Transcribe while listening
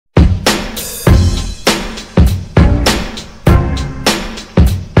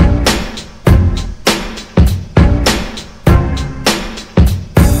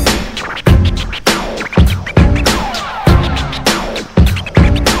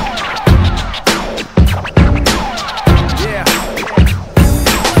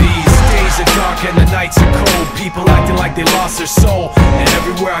lost their soul. And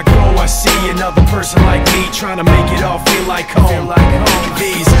everywhere I go I see another person like me, trying to make it all feel like home.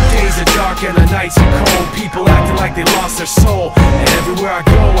 These days are dark and the nights are cold, people acting like they lost their soul. And everywhere I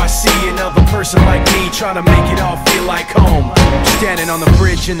go I see another person like me, trying to make it all feel like home. Standing on the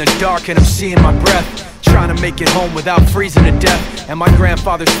bridge in the dark and I'm seeing my breath, trying to make it home without freezing to death. And my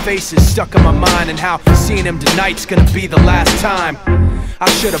grandfather's face is stuck in my mind, and how seeing him tonight's gonna be the last time. I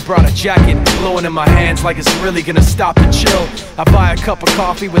should've brought a jacket, blowing in my hands like it's really gonna stop the chill. I buy a cup of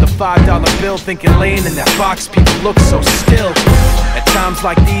coffee with a $5 bill, thinking laying in that box people look so still. At times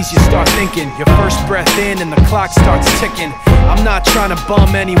like these you start thinking, your first breath in and the clock starts ticking. I'm not trying to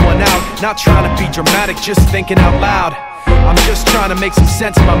bum anyone out, not trying to be dramatic, just thinking out loud. I'm just trying to make some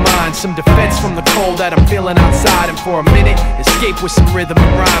sense in my mind, some defense from the cold that I'm feeling outside. And for a minute, escape with some rhythm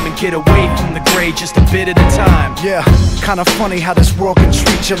and rhyme, and get away from the gray just a bit at a time. Yeah, kinda funny how this world can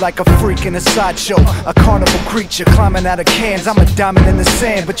treat you like a freak in a sideshow, a carnival creature climbing out of cans. I'm a diamond in the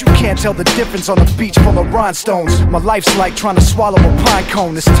sand, but you can't tell the difference on a beach full of rhinestones. My life's like trying to swallow a pine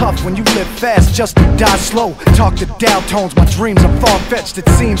cone. It's tough when you live fast just to die slow. Talk to Dow tones, my dreams are far-fetched it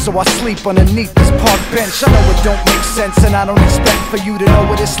seems, so I sleep underneath this park bench. I know it don't make sense and I don't expect for you to know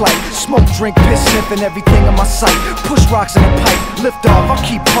what it's like. Smoke, drink, piss, sniffing everything in my sight. Push rocks in a pipe, lift off, I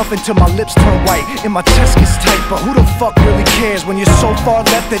keep puffing till my lips turn white and my chest gets tight. But who the fuck really cares when you're so far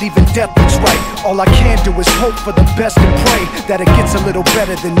left that even death looks right? All I can do is hope for the best and pray that it gets a little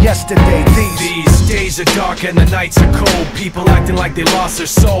better than yesterday. These days are dark and the nights are cold, people acting like they lost their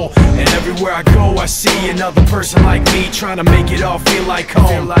soul. And everywhere I go I see another person like me, trying to make it all feel like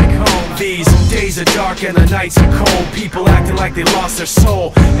home. These days are dark and the nights are cold, people acting like they lost their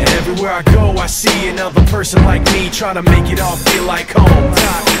soul. And everywhere I go I see another person like me, trying to make it all feel like home.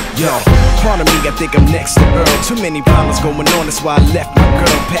 Yo, part of me, I think I'm next to Earl. Too many problems going on, that's why I left my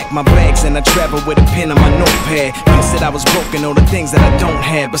girl. Packed my bags and I traveled with a pen on my notepad. Pissed that I was broken, all the things that I don't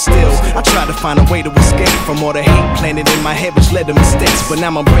have. But still, I tried to find a way to escape from all the hate planted in my head, which led to mistakes. But now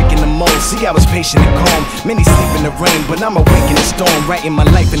I'm breaking the mold. See, I was patient and calm. Many sleep in the rain, but I'm awake in the storm. Writing my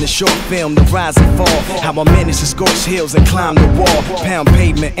life in a short film, the rise and fall. How I managed to scorch hills and climb the wall. Pound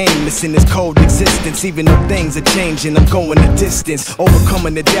pavement, aimless in this cold existence. Even though things are changing, I'm going the distance.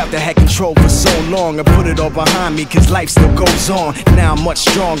 Overcoming the doubt that had control for so long. I put it all behind me, cause life still goes on. Now I'm much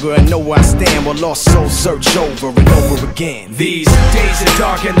stronger and know where I stand, while lost souls search over and over again. These days are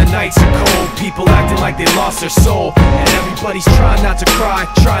dark and the nights are cold, people acting like they lost their soul. And everybody's trying not to cry,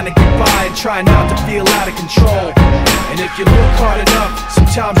 trying to get by and trying not to feel out of control. And if you look hard enough,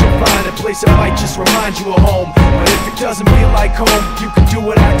 sometimes you'll find a place that might just remind you of home. But if it doesn't feel like home, you can do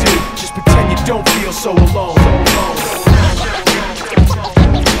what I do, just pretend you don't feel so alone.